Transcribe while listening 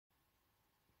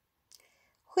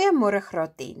Goeiemôre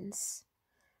graad 10's.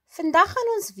 Vandag gaan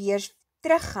ons weer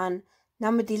teruggaan na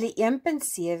module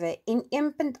 1.7 en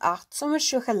 1.8 sommer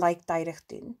so gelyktydig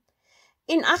doen.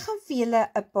 En ek gaan vir julle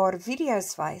 'n paar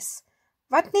video's wys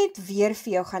wat net weer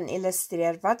vir jou gaan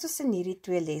illustreer wat ons in hierdie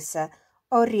twee lesse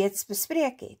alreeds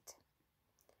bespreek het.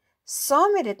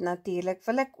 Saam met dit natuurlik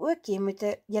wil ek ook hê moet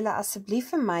julle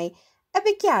asseblief vir my 'n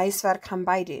bietjie huiswerk gaan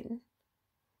bydoen.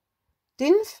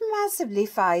 Doen vir my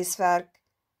asseblief vir huiswerk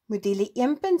module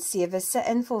 1.7 se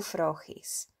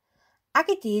invulvragies. Ek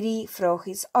het hierdie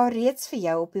vragies alreeds vir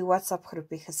jou op die WhatsApp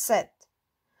groepie gesit.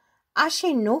 As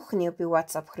jy nog nie op die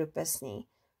WhatsApp groep is nie,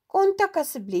 kontak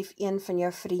asseblief een van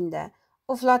jou vriende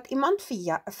of laat iemand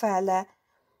vir hulle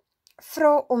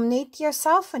vra om net jou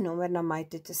selfoonnommer na my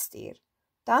toe te stuur.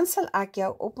 Dan sal ek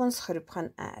jou op ons groep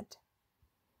gaan add.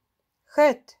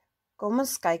 Goed, kom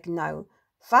ons kyk nou.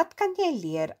 Wat kan jy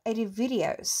leer uit die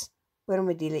video's oor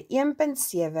module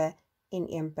 1.7 en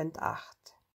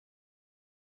 1.8?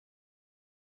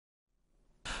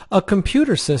 A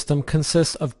computer system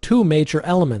consists of two major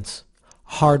elements,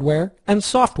 hardware and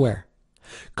software.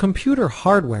 Computer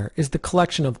hardware is the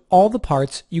collection of all the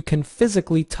parts you can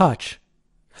physically touch.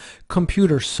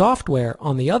 Computer software,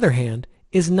 on the other hand,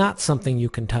 is not something you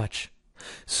can touch.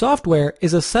 Software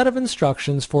is a set of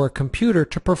instructions for a computer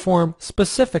to perform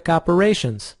specific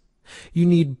operations. You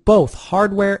need both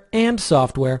hardware and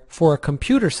software for a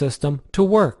computer system to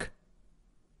work.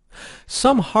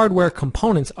 Some hardware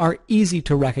components are easy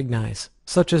to recognize,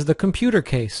 such as the computer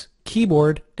case,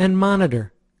 keyboard, and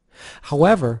monitor.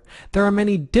 However, there are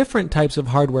many different types of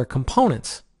hardware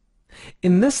components.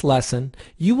 In this lesson,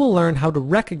 you will learn how to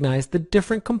recognize the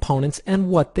different components and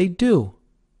what they do.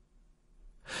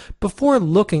 Before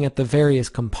looking at the various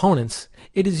components,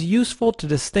 it is useful to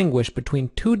distinguish between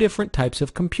two different types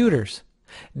of computers,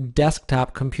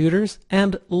 desktop computers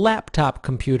and laptop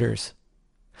computers.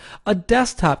 A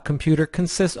desktop computer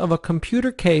consists of a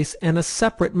computer case and a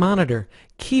separate monitor,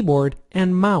 keyboard,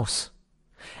 and mouse.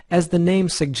 As the name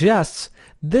suggests,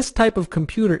 this type of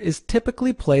computer is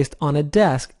typically placed on a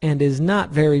desk and is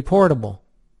not very portable.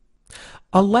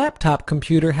 A laptop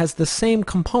computer has the same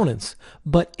components,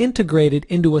 but integrated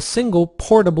into a single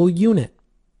portable unit.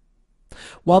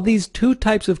 While these two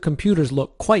types of computers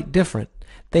look quite different,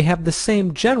 they have the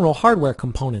same general hardware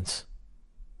components.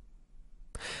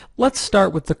 Let's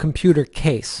start with the computer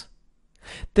case.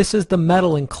 This is the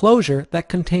metal enclosure that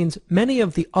contains many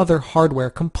of the other hardware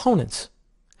components.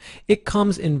 It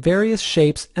comes in various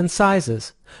shapes and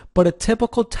sizes, but a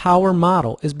typical tower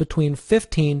model is between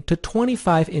 15 to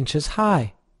 25 inches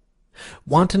high.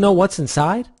 Want to know what's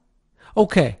inside?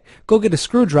 Okay, go get a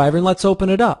screwdriver and let's open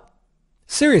it up.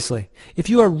 Seriously, if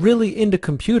you are really into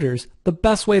computers, the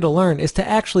best way to learn is to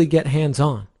actually get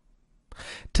hands-on.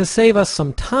 To save us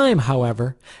some time,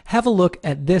 however, have a look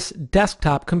at this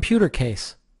desktop computer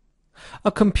case.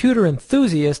 A computer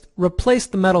enthusiast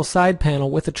replaced the metal side panel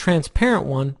with a transparent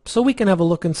one so we can have a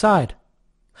look inside.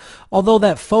 Although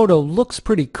that photo looks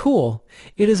pretty cool,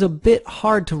 it is a bit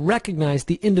hard to recognize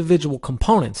the individual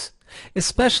components,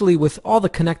 especially with all the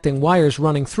connecting wires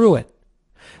running through it.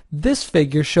 This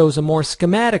figure shows a more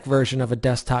schematic version of a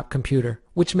desktop computer,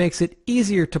 which makes it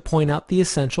easier to point out the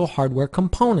essential hardware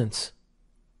components.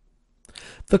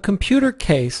 The computer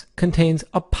case contains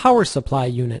a power supply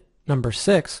unit, number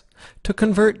 6, to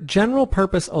convert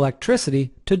general-purpose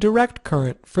electricity to direct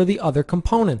current for the other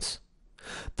components.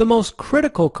 The most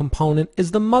critical component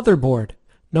is the motherboard,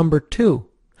 number 2,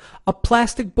 a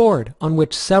plastic board on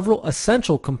which several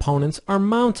essential components are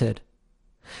mounted.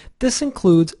 This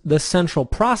includes the central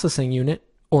processing unit,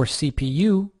 or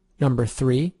CPU, number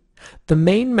 3, the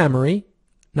main memory,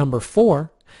 number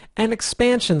 4, and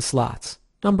expansion slots,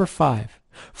 number 5,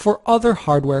 for other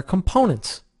hardware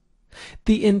components.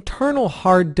 The internal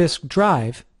hard disk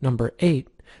drive, number 8,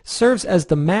 serves as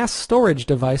the mass storage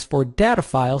device for data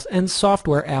files and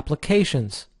software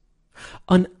applications.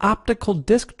 An optical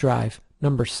disk drive,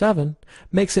 number 7,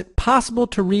 makes it possible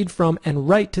to read from and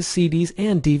write to CDs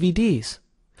and DVDs.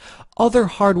 Other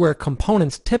hardware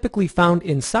components typically found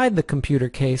inside the computer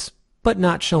case, but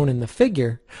not shown in the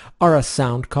figure, are a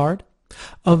sound card,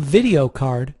 a video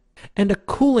card, and a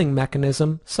cooling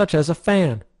mechanism such as a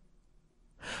fan.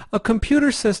 A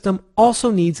computer system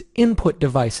also needs input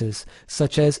devices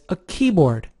such as a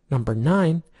keyboard, number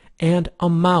 9, and a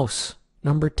mouse,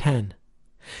 number 10.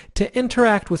 To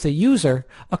interact with a user,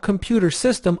 a computer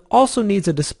system also needs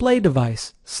a display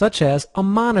device such as a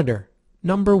monitor,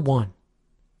 number 1.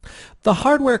 The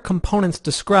hardware components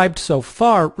described so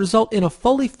far result in a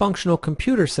fully functional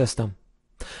computer system.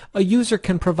 A user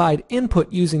can provide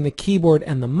input using the keyboard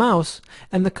and the mouse,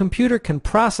 and the computer can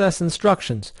process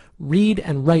instructions, read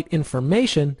and write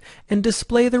information, and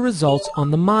display the results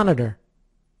on the monitor.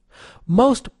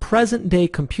 Most present-day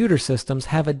computer systems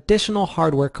have additional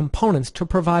hardware components to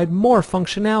provide more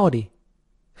functionality.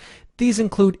 These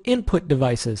include input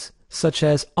devices, such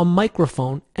as a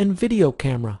microphone and video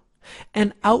camera,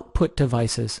 and output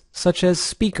devices, such as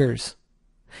speakers.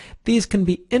 These can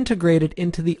be integrated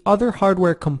into the other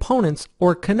hardware components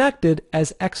or connected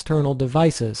as external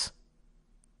devices.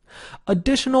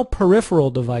 Additional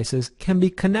peripheral devices can be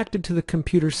connected to the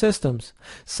computer systems,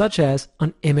 such as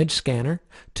an image scanner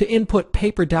to input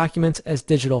paper documents as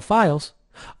digital files,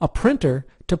 a printer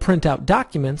to print out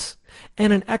documents,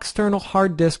 and an external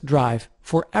hard disk drive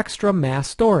for extra mass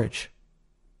storage.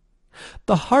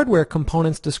 The hardware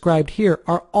components described here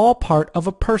are all part of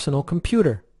a personal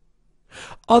computer.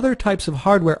 Other types of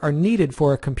hardware are needed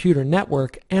for a computer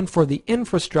network and for the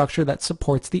infrastructure that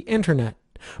supports the Internet,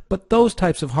 but those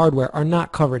types of hardware are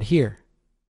not covered here.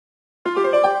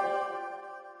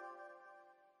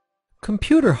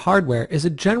 Computer hardware is a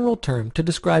general term to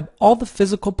describe all the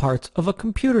physical parts of a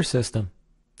computer system.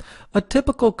 A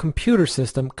typical computer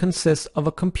system consists of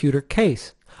a computer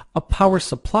case, a power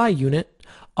supply unit,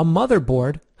 a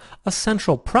motherboard, a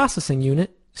central processing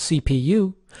unit,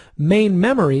 CPU, main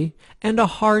memory, and a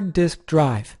hard disk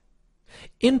drive.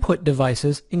 Input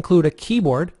devices include a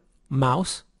keyboard,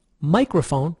 mouse,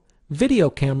 microphone, video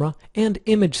camera, and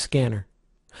image scanner.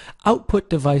 Output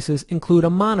devices include a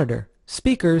monitor,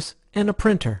 speakers, and a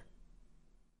printer.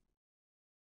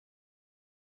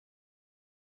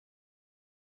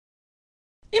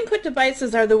 Input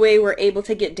devices are the way we're able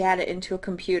to get data into a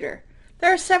computer.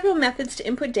 There are several methods to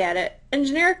input data, and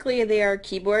generically they are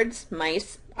keyboards,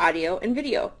 mice, audio, and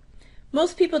video.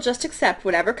 Most people just accept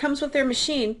whatever comes with their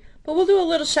machine, but we'll do a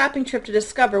little shopping trip to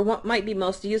discover what might be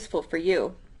most useful for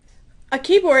you. A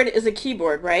keyboard is a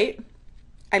keyboard, right?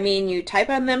 I mean, you type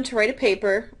on them to write a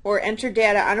paper or enter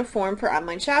data on a form for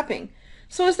online shopping.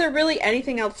 So is there really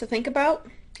anything else to think about?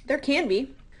 There can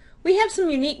be. We have some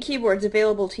unique keyboards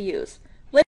available to use.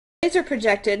 Laser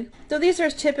projected, though these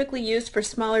are typically used for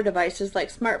smaller devices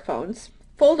like smartphones.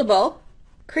 Foldable,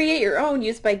 create your own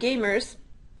used by gamers,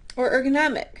 or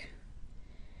ergonomic.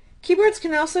 Keyboards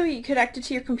can also be connected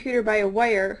to your computer by a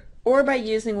wire or by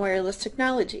using wireless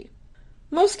technology.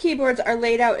 Most keyboards are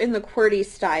laid out in the QWERTY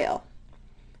style.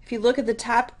 If you look at the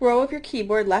top row of your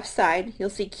keyboard left side,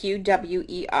 you'll see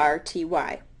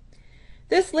QWERTY.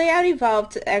 This layout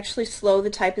evolved to actually slow the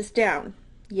typist down.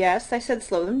 Yes, I said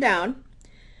slow them down.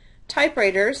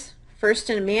 Typewriters, first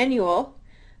in a manual,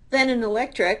 then in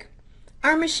electric,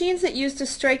 are machines that used a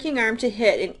striking arm to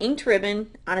hit an inked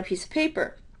ribbon on a piece of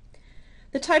paper.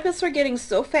 The typists were getting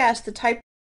so fast the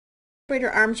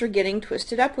typewriter arms were getting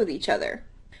twisted up with each other.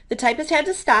 The typist had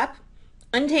to stop,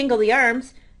 untangle the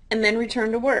arms, and then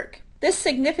return to work. This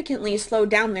significantly slowed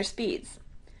down their speeds.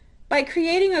 By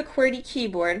creating a QWERTY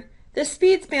keyboard, the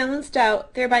speeds balanced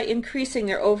out, thereby increasing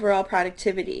their overall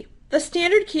productivity. The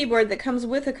standard keyboard that comes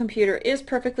with a computer is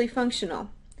perfectly functional.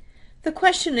 The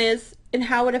question is in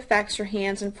how it affects your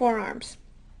hands and forearms.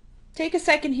 Take a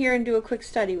second here and do a quick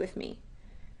study with me.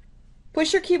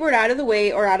 Push your keyboard out of the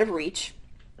way or out of reach.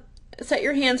 Set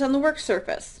your hands on the work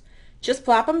surface. Just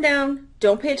plop them down.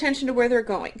 Don't pay attention to where they're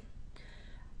going.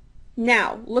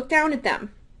 Now, look down at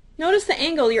them. Notice the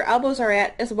angle your elbows are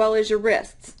at as well as your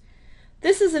wrists.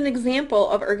 This is an example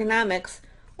of ergonomics,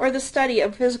 or the study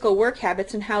of physical work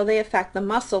habits and how they affect the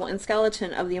muscle and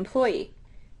skeleton of the employee.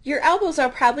 Your elbows are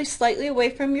probably slightly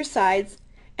away from your sides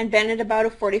and bent at about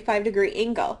a 45-degree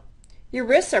angle. Your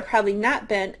wrists are probably not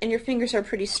bent and your fingers are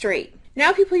pretty straight. Now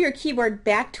if you pull your keyboard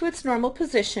back to its normal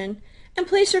position and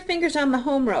place your fingers on the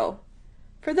home row.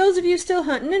 For those of you still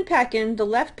hunting and pecking, the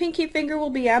left pinky finger will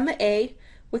be on the A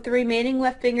with the remaining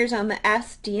left fingers on the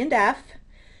S, D, and F.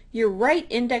 Your right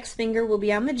index finger will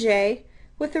be on the J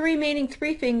with the remaining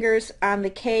 3 fingers on the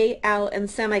K, L, and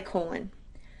semicolon.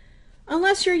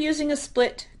 Unless you're using a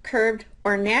split, curved,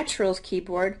 or naturals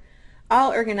keyboard,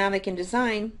 all ergonomic in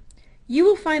design, you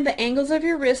will find the angles of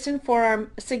your wrist and forearm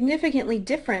significantly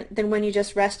different than when you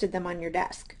just rested them on your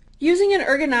desk. Using an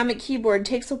ergonomic keyboard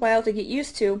takes a while to get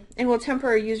used to and will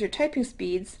temporarily use your typing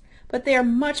speeds, but they are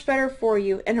much better for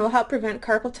you and will help prevent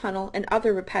carpal tunnel and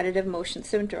other repetitive motion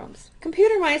syndromes.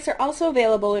 Computer mice are also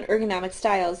available in ergonomic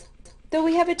styles, though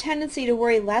we have a tendency to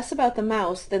worry less about the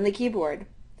mouse than the keyboard.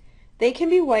 They can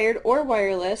be wired or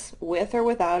wireless, with or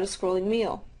without a scrolling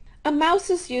wheel. A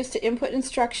mouse is used to input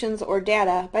instructions or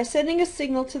data by sending a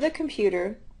signal to the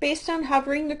computer based on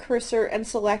hovering the cursor and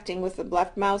selecting with the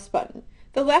left mouse button.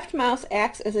 The left mouse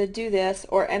acts as a do this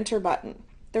or enter button.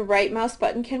 The right mouse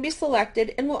button can be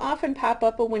selected and will often pop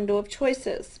up a window of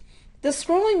choices. The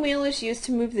scrolling wheel is used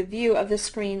to move the view of the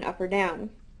screen up or down.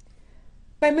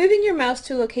 By moving your mouse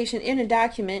to a location in a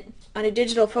document, on a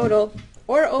digital photo,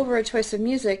 or over a choice of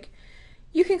music,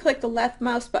 you can click the left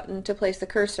mouse button to place the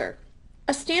cursor.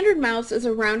 A standard mouse is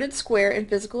a rounded square in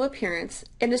physical appearance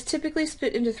and is typically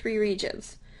split into 3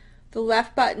 regions: the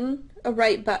left button, a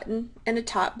right button, and a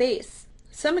top base.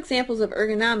 Some examples of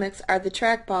ergonomics are the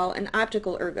trackball and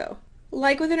optical ergo.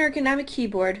 Like with an ergonomic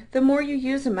keyboard, the more you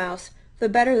use a mouse, the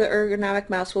better the ergonomic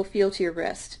mouse will feel to your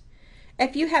wrist.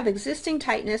 If you have existing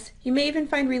tightness, you may even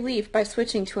find relief by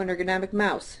switching to an ergonomic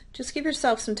mouse. Just give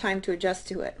yourself some time to adjust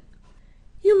to it.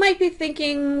 You might be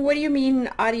thinking, what do you mean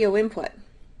audio input?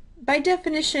 By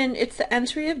definition, it's the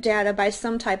entry of data by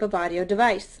some type of audio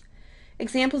device.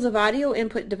 Examples of audio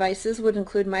input devices would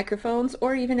include microphones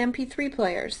or even MP3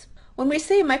 players. When we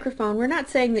say microphone, we're not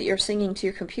saying that you're singing to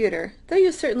your computer, though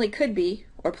you certainly could be,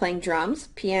 or playing drums,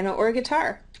 piano, or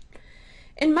guitar.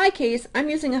 In my case, I'm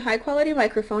using a high-quality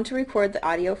microphone to record the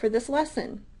audio for this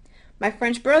lesson. My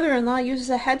French brother-in-law uses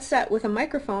a headset with a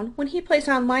microphone when he plays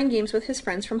online games with his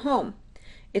friends from home.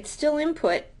 It's still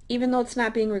input, even though it's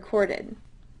not being recorded.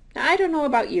 Now, I don't know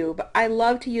about you, but I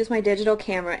love to use my digital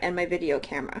camera and my video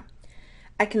camera.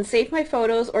 I can save my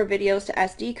photos or videos to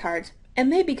SD cards,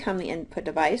 and they become the input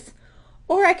device,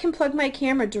 or I can plug my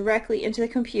camera directly into the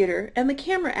computer, and the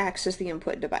camera acts as the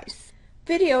input device.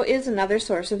 Video is another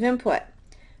source of input.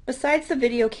 Besides the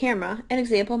video camera, an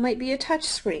example might be a touch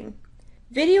screen.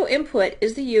 Video input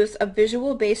is the use of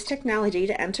visual-based technology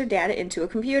to enter data into a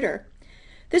computer.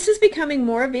 This is becoming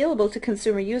more available to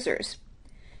consumer users.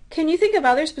 Can you think of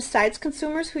others besides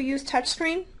consumers who use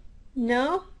touchscreen?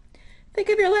 No? Think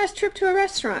of your last trip to a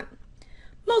restaurant.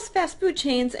 Most fast food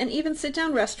chains and even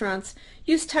sit-down restaurants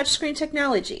use touchscreen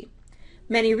technology.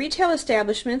 Many retail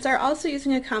establishments are also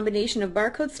using a combination of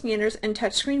barcode scanners and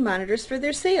touchscreen monitors for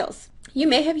their sales. You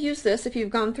may have used this if you've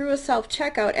gone through a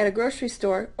self-checkout at a grocery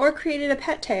store or created a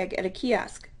pet tag at a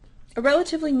kiosk. A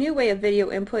relatively new way of video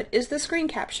input is the screen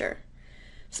capture.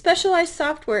 Specialized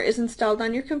software is installed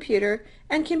on your computer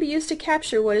and can be used to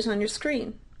capture what is on your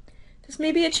screen. This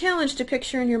may be a challenge to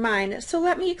picture in your mind, so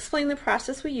let me explain the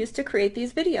process we use to create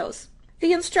these videos.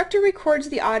 The instructor records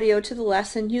the audio to the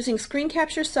lesson using screen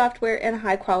capture software and a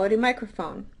high-quality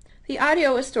microphone. The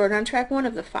audio is stored on track 1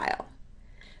 of the file.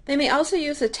 They may also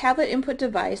use a tablet input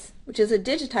device, which is a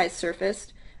digitized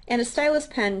surface, and a stylus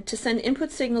pen to send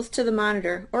input signals to the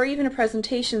monitor, or even a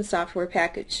presentation software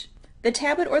package. The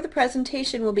tablet or the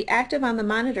presentation will be active on the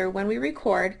monitor when we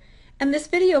record, and this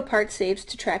video part saves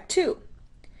to track 2.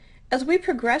 As we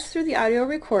progress through the audio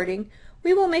recording,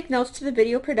 we will make notes to the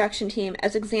video production team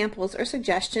as examples or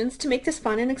suggestions to make this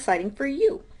fun and exciting for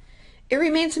you. It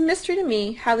remains a mystery to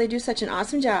me how they do such an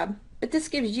awesome job, but this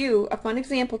gives you a fun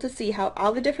example to see how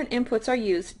all the different inputs are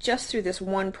used just through this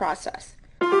one process.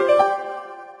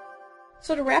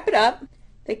 So to wrap it up,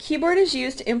 the keyboard is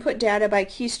used to input data by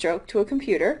keystroke to a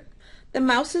computer. The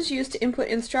mouse is used to input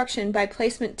instruction by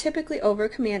placement typically over a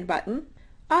command button.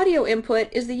 Audio input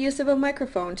is the use of a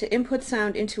microphone to input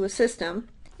sound into a system.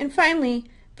 And finally,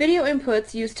 video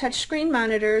inputs use touchscreen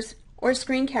monitors or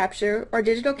screen capture or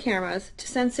digital cameras to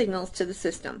send signals to the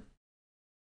system.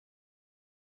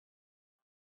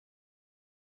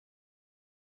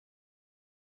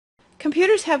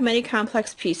 Computers have many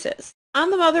complex pieces.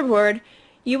 On the motherboard,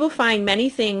 you will find many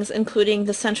things including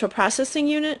the central processing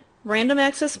unit, random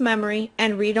access memory,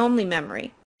 and read-only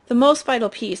memory. The most vital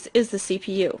piece is the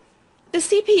CPU. The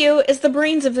CPU is the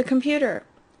brains of the computer.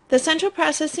 The central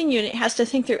processing unit has to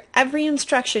think through every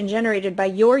instruction generated by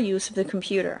your use of the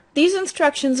computer. These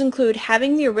instructions include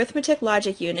having the arithmetic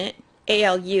logic unit,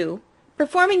 ALU,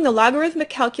 performing the logarithmic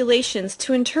calculations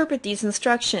to interpret these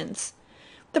instructions.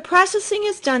 The processing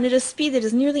is done at a speed that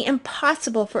is nearly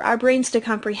impossible for our brains to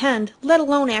comprehend, let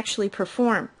alone actually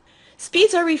perform.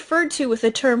 Speeds are referred to with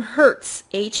the term Hertz,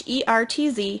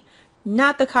 H-E-R-T-Z,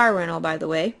 not the car rental, by the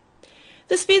way.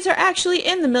 The speeds are actually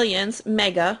in the millions,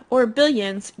 mega, or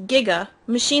billions, giga,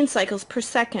 machine cycles per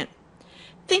second.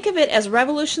 Think of it as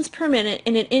revolutions per minute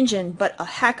in an engine, but a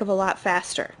heck of a lot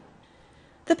faster.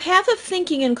 The path of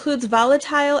thinking includes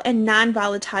volatile and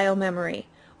non-volatile memory,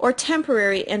 or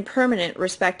temporary and permanent,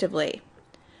 respectively.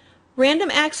 Random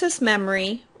access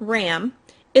memory, RAM,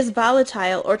 is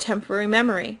volatile or temporary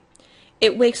memory.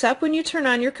 It wakes up when you turn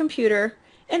on your computer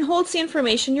and holds the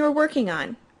information you are working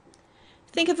on.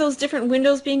 Think of those different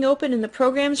windows being open and the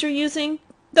programs you're using.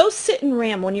 Those sit in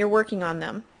RAM when you're working on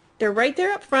them. They're right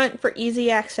there up front for easy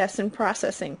access and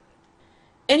processing.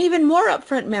 An even more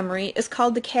upfront memory is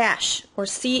called the cache, or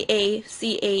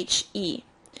C-A-C-H-E.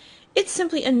 It's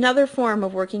simply another form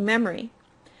of working memory.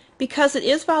 Because it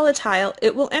is volatile,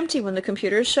 it will empty when the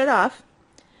computer is shut off.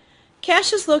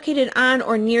 Cache is located on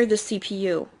or near the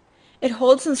CPU. It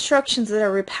holds instructions that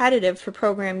are repetitive for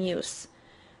program use.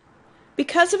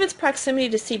 Because of its proximity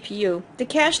to CPU, the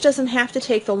cache doesn't have to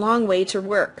take the long way to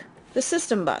work. The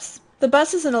system bus. The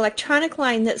bus is an electronic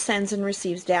line that sends and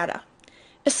receives data.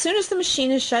 As soon as the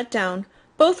machine is shut down,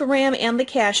 both RAM and the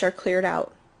cache are cleared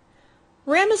out.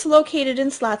 RAM is located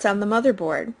in slots on the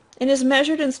motherboard and is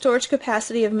measured in storage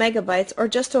capacity of megabytes, or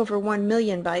just over 1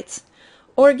 million bytes,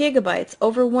 or gigabytes,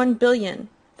 over 1 billion.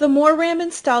 The more RAM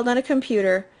installed on a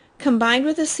computer, combined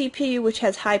with a CPU which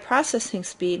has high processing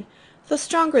speed, the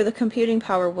stronger the computing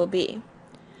power will be.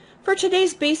 For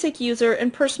today's basic user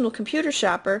and personal computer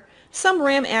shopper, some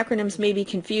RAM acronyms may be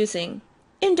confusing.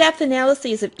 In-depth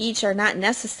analyses of each are not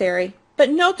necessary, but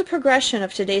note the progression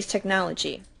of today's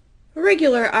technology.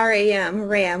 Regular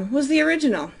RAM was the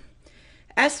original.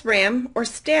 SRAM, or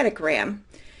static RAM.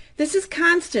 This is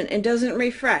constant and doesn't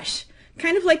refresh,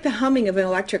 kind of like the humming of an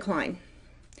electric line.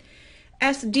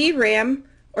 SDRAM,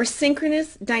 or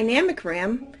synchronous dynamic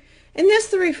RAM. In this,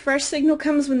 the refresh signal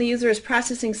comes when the user is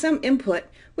processing some input.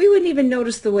 We wouldn't even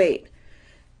notice the wait.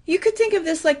 You could think of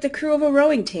this like the crew of a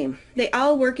rowing team. They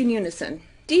all work in unison.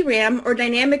 DRAM, or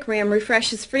dynamic RAM,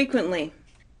 refreshes frequently,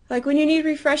 like when you need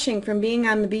refreshing from being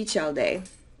on the beach all day.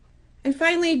 And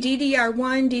finally,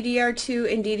 DDR1,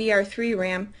 DDR2, and DDR3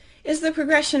 RAM is the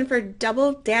progression for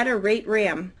double data rate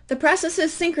RAM. The process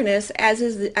is synchronous, as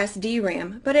is the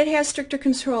SDRAM, but it has stricter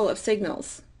control of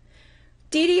signals.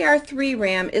 DDR3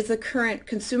 RAM is the current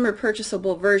consumer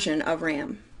purchasable version of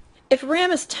RAM. If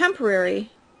RAM is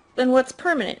temporary, then what's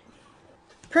permanent?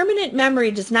 Permanent memory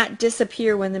does not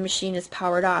disappear when the machine is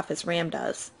powered off as RAM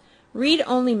does.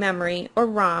 Read-only memory, or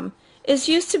ROM, is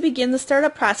used to begin the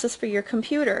startup process for your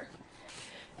computer.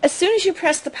 As soon as you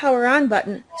press the power on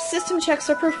button, system checks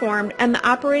are performed and the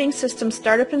operating system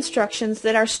startup instructions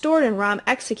that are stored in ROM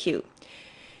execute.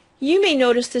 You may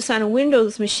notice this on a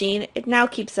Windows machine. It now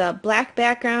keeps a black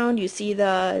background. You see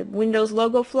the Windows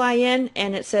logo fly in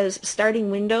and it says starting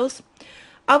Windows.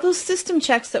 All those system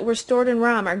checks that were stored in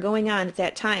ROM are going on at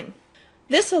that time.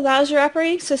 This allows your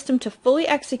operating system to fully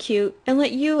execute and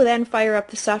let you then fire up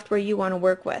the software you want to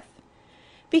work with.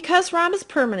 Because ROM is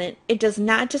permanent, it does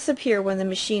not disappear when the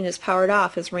machine is powered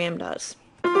off as RAM does.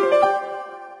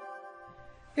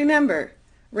 Remember,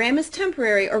 RAM is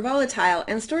temporary or volatile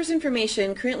and stores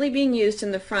information currently being used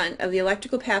in the front of the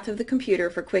electrical path of the computer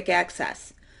for quick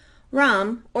access.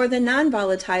 ROM, or the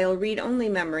non-volatile read-only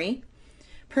memory,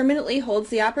 permanently holds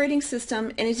the operating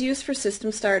system and is used for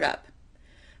system startup.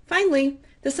 Finally,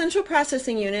 the central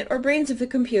processing unit, or brains of the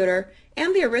computer,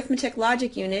 and the arithmetic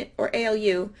logic unit, or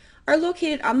ALU, are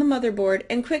located on the motherboard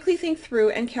and quickly think through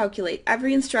and calculate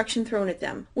every instruction thrown at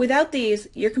them. Without these,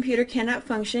 your computer cannot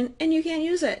function and you can't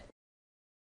use it.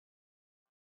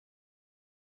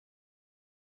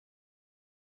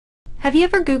 Have you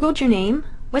ever Googled your name?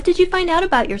 What did you find out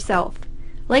about yourself?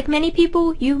 Like many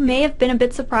people, you may have been a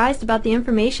bit surprised about the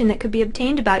information that could be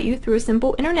obtained about you through a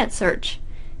simple internet search.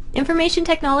 Information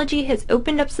technology has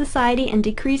opened up society and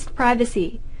decreased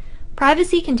privacy.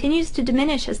 Privacy continues to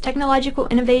diminish as technological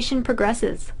innovation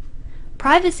progresses.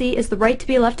 Privacy is the right to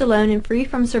be left alone and free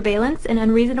from surveillance and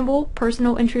unreasonable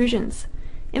personal intrusions.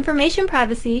 Information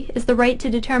privacy is the right to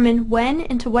determine when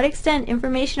and to what extent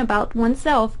information about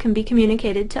oneself can be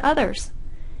communicated to others.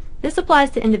 This applies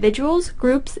to individuals,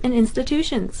 groups, and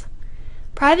institutions.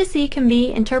 Privacy can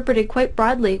be interpreted quite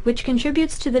broadly, which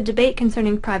contributes to the debate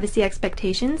concerning privacy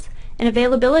expectations and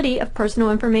availability of personal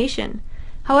information.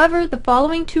 However, the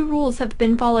following two rules have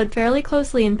been followed fairly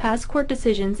closely in past court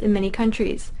decisions in many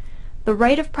countries. The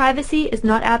right of privacy is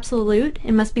not absolute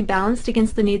and must be balanced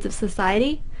against the needs of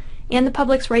society, and the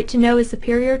public's right to know is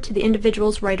superior to the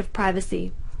individual's right of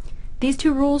privacy. These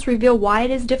two rules reveal why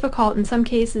it is difficult in some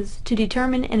cases to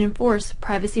determine and enforce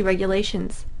privacy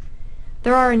regulations.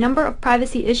 There are a number of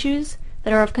privacy issues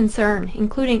that are of concern,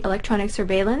 including electronic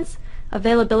surveillance,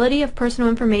 availability of personal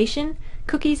information,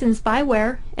 cookies and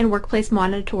spyware, and workplace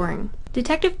monitoring.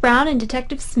 Detective Brown and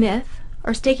Detective Smith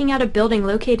are staking out a building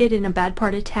located in a bad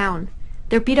part of town.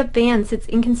 Their beat-up van sits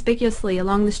inconspicuously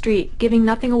along the street, giving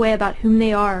nothing away about whom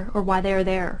they are or why they are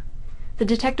there. The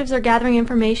detectives are gathering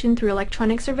information through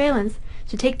electronic surveillance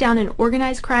to take down an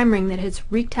organized crime ring that has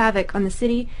wreaked havoc on the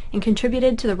city and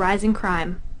contributed to the rise in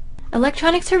crime.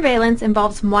 Electronic surveillance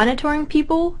involves monitoring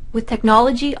people with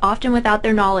technology often without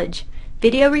their knowledge.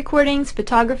 Video recordings,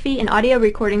 photography, and audio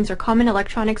recordings are common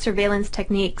electronic surveillance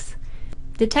techniques.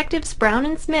 Detectives Brown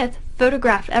and Smith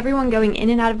photographed everyone going in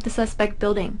and out of the suspect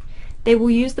building. They will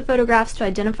use the photographs to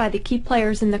identify the key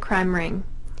players in the crime ring.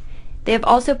 They have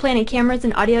also planted cameras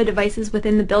and audio devices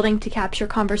within the building to capture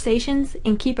conversations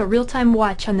and keep a real-time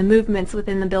watch on the movements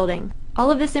within the building. All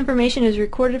of this information is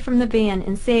recorded from the van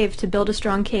and saved to build a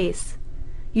strong case.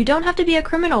 You don't have to be a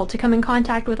criminal to come in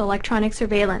contact with electronic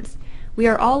surveillance. We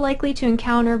are all likely to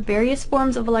encounter various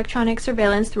forms of electronic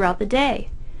surveillance throughout the day.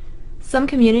 Some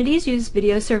communities use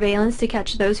video surveillance to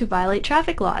catch those who violate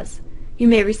traffic laws. You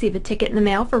may receive a ticket in the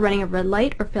mail for running a red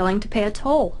light or failing to pay a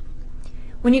toll.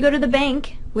 When you go to the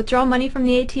bank, withdraw money from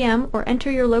the ATM, or enter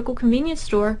your local convenience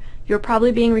store, you're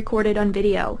probably being recorded on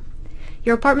video.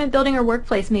 Your apartment building or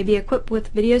workplace may be equipped with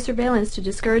video surveillance to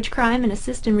discourage crime and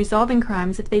assist in resolving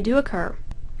crimes if they do occur.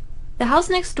 The house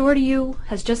next door to you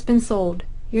has just been sold.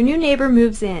 Your new neighbor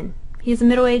moves in. He is a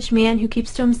middle-aged man who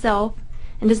keeps to himself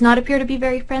and does not appear to be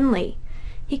very friendly.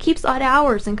 He keeps odd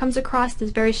hours and comes across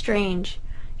as very strange.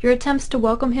 Your attempts to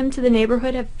welcome him to the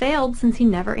neighborhood have failed since he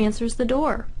never answers the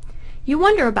door. You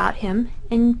wonder about him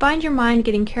and find your mind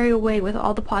getting carried away with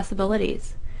all the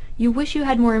possibilities. You wish you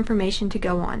had more information to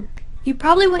go on. You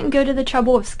probably wouldn't go to the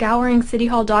trouble of scouring City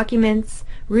Hall documents,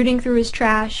 rooting through his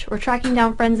trash, or tracking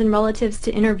down friends and relatives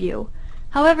to interview.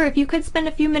 However, if you could spend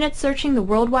a few minutes searching the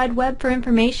World Wide Web for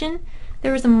information,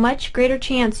 there is a much greater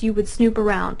chance you would snoop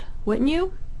around, wouldn't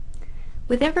you?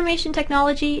 With information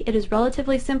technology, it is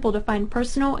relatively simple to find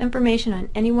personal information on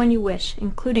anyone you wish,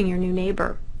 including your new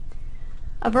neighbor.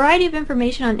 A variety of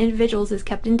information on individuals is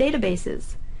kept in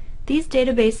databases. These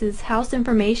databases house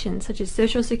information such as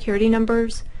social security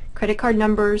numbers, credit card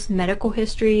numbers, medical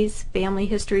histories, family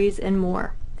histories, and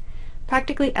more.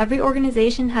 Practically every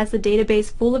organization has a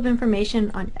database full of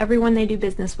information on everyone they do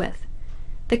business with.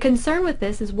 The concern with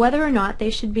this is whether or not they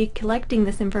should be collecting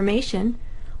this information,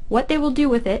 what they will do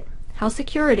with it, how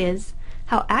secure it is,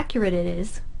 how accurate it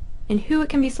is, and who it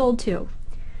can be sold to.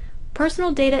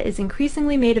 Personal data is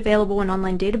increasingly made available in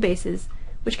online databases,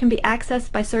 which can be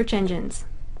accessed by search engines.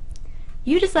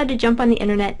 You decide to jump on the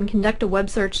internet and conduct a web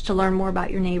search to learn more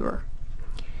about your neighbor.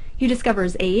 You discover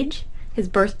his age, his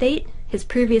birth date, his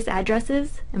previous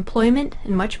addresses, employment,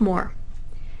 and much more.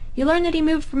 You learn that he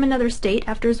moved from another state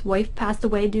after his wife passed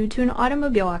away due to an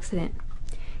automobile accident.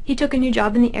 He took a new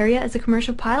job in the area as a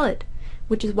commercial pilot,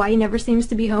 which is why he never seems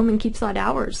to be home and keeps odd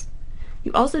hours.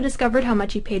 You also discovered how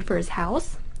much he paid for his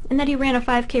house, and that he ran a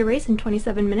 5K race in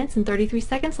 27 minutes and 33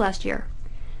 seconds last year.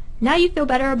 Now you feel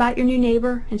better about your new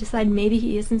neighbor and decide maybe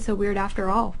he isn't so weird after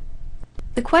all.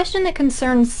 The question that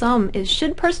concerns some is,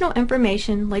 should personal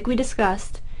information, like we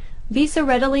discussed, be so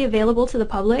readily available to the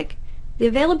public? The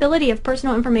availability of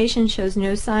personal information shows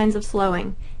no signs of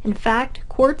slowing. In fact,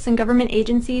 courts and government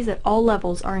agencies at all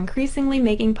levels are increasingly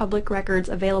making public records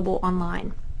available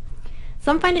online.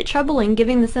 Some find it troubling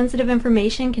given the sensitive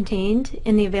information contained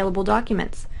in the available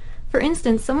documents. For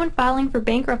instance, someone filing for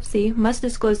bankruptcy must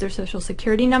disclose their social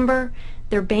security number,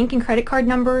 their bank and credit card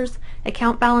numbers,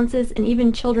 account balances, and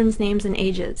even children's names and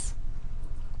ages.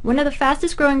 One of the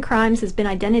fastest growing crimes has been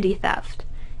identity theft.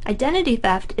 Identity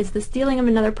theft is the stealing of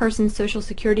another person's social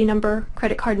security number,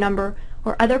 credit card number,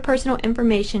 or other personal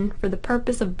information for the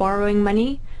purpose of borrowing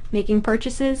money, making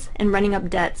purchases, and running up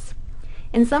debts.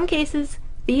 In some cases,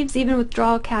 thieves even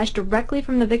withdraw cash directly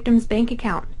from the victim's bank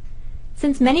account.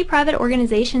 Since many private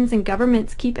organizations and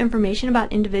governments keep information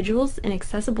about individuals in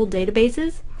accessible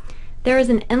databases, there is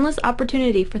an endless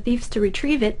opportunity for thieves to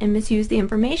retrieve it and misuse the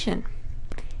information.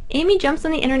 Amy jumps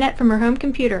on the internet from her home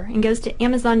computer and goes to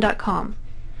Amazon.com.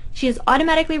 She is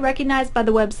automatically recognized by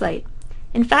the website.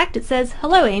 In fact, it says,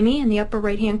 "Hello, Amy," in the upper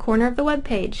right-hand corner of the web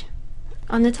page.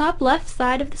 On the top left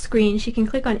side of the screen, she can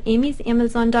click on Amy's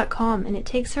Amazon.com and it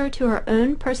takes her to her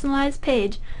own personalized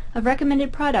page of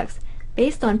recommended products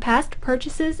based on past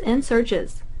purchases and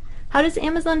searches. How does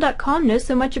Amazon.com know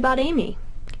so much about Amy?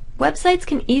 Websites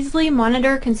can easily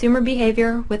monitor consumer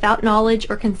behavior without knowledge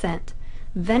or consent.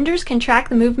 Vendors can track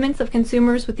the movements of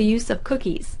consumers with the use of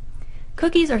cookies.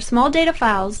 Cookies are small data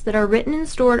files that are written and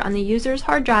stored on the user's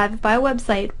hard drive by a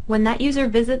website when that user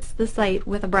visits the site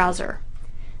with a browser.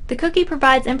 The cookie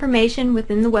provides information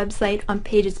within the website on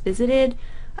pages visited,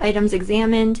 items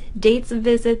examined, dates of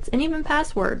visits, and even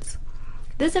passwords.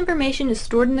 This information is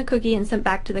stored in the cookie and sent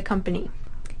back to the company.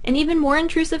 An even more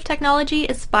intrusive technology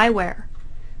is spyware.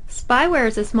 Spyware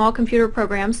is a small computer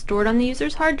program stored on the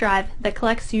user's hard drive that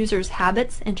collects users'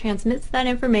 habits and transmits that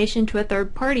information to a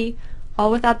third party,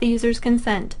 all without the user's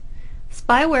consent.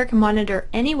 Spyware can monitor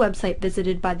any website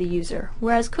visited by the user,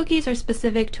 whereas cookies are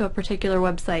specific to a particular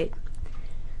website.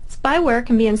 Spyware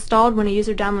can be installed when a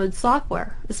user downloads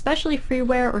software, especially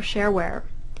freeware or shareware.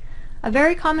 A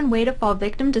very common way to fall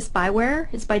victim to spyware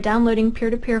is by downloading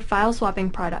peer-to-peer file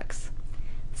swapping products.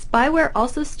 Spyware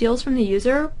also steals from the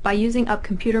user by using up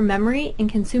computer memory and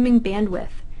consuming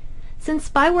bandwidth. Since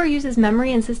spyware uses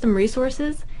memory and system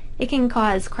resources, it can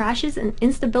cause crashes and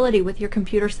instability with your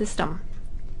computer system.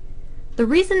 The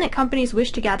reason that companies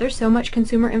wish to gather so much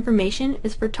consumer information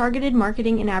is for targeted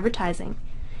marketing and advertising.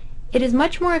 It is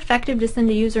much more effective to send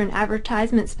a user an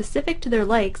advertisement specific to their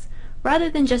likes rather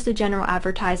than just a general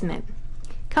advertisement.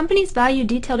 Companies value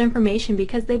detailed information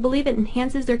because they believe it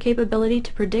enhances their capability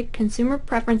to predict consumer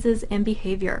preferences and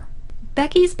behavior.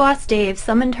 Becky's boss Dave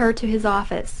summoned her to his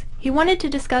office. He wanted to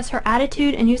discuss her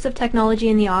attitude and use of technology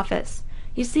in the office.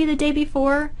 You see, the day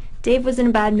before, Dave was in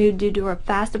a bad mood due to a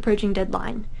fast approaching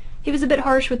deadline. He was a bit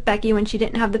harsh with Becky when she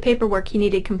didn't have the paperwork he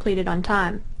needed completed on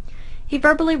time. He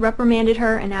verbally reprimanded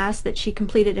her and asked that she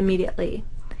complete it immediately.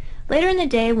 Later in the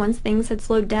day, once things had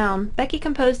slowed down, Becky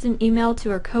composed an email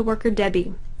to her coworker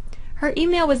Debbie. Her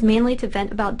email was mainly to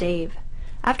vent about Dave.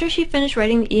 After she finished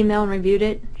writing the email and reviewed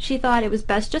it, she thought it was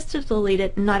best just to delete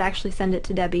it and not actually send it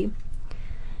to Debbie.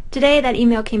 Today, that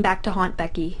email came back to haunt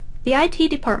Becky. The IT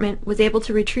department was able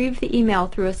to retrieve the email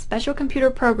through a special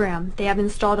computer program they have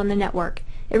installed on the network.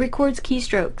 It records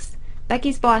keystrokes.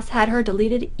 Becky's boss had her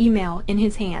deleted email in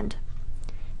his hand.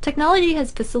 Technology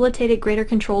has facilitated greater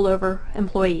control over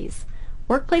employees.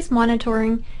 Workplace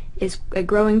monitoring is a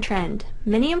growing trend.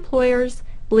 Many employers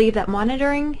believe that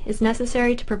monitoring is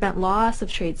necessary to prevent loss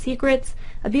of trade secrets,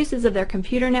 abuses of their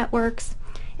computer networks,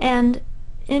 and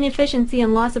inefficiency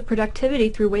and loss of productivity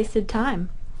through wasted time.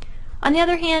 On the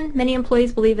other hand, many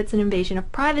employees believe it's an invasion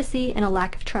of privacy and a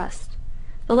lack of trust.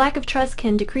 The lack of trust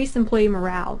can decrease employee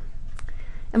morale.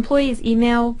 Employees'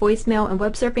 email, voicemail, and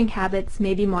web surfing habits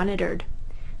may be monitored.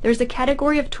 There's a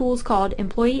category of tools called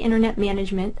Employee Internet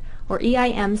Management, or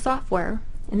EIM software,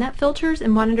 and that filters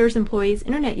and monitors employees'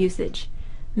 internet usage.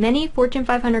 Many Fortune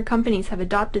 500 companies have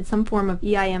adopted some form of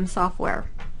EIM software.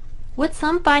 What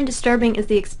some find disturbing is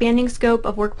the expanding scope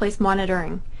of workplace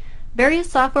monitoring.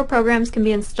 Various software programs can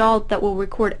be installed that will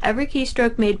record every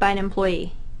keystroke made by an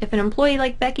employee. If an employee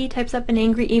like Becky types up an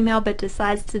angry email but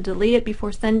decides to delete it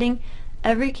before sending,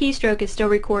 every keystroke is still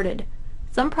recorded.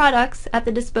 Some products at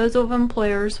the disposal of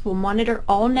employers will monitor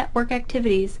all network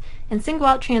activities and single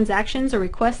out transactions or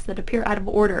requests that appear out of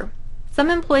order. Some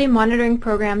employee monitoring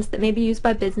programs that may be used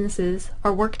by businesses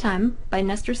are WorkTime by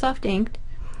NesterSoft Inc.,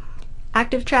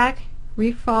 ActiveTrack,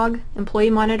 Refog, Employee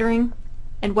Monitoring,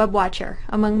 and WebWatcher,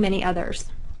 among many others.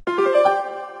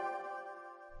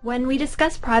 When we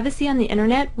discuss privacy on the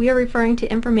internet, we are referring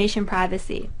to information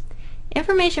privacy.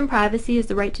 Information privacy is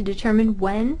the right to determine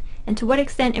when and to what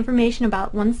extent information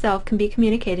about oneself can be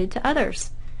communicated to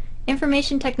others.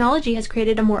 Information technology has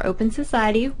created a more open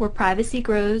society where privacy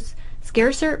grows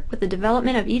scarcer with the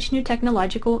development of each new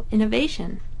technological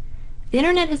innovation. The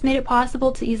internet has made it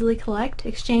possible to easily collect,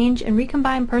 exchange, and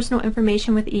recombine personal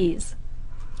information with ease.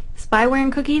 Spyware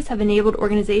and cookies have enabled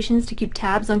organizations to keep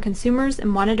tabs on consumers and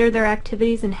monitor their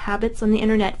activities and habits on the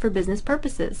internet for business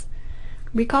purposes.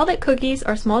 Recall that cookies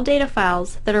are small data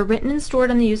files that are written and stored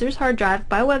on the user's hard drive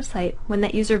by a website when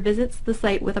that user visits the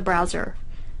site with a browser.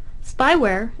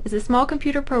 Spyware is a small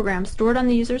computer program stored on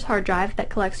the user's hard drive that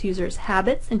collects users'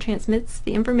 habits and transmits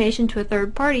the information to a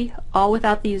third party, all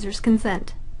without the user's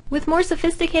consent. With more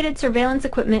sophisticated surveillance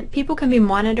equipment, people can be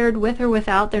monitored with or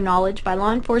without their knowledge by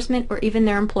law enforcement or even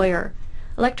their employer.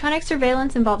 Electronic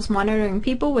surveillance involves monitoring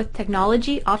people with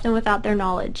technology, often without their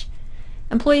knowledge.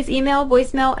 Employees' email,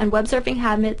 voicemail, and web surfing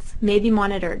habits may be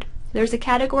monitored. There's a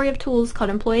category of tools called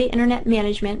Employee Internet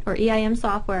Management, or EIM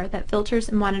software, that filters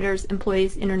and monitors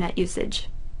employees' internet usage.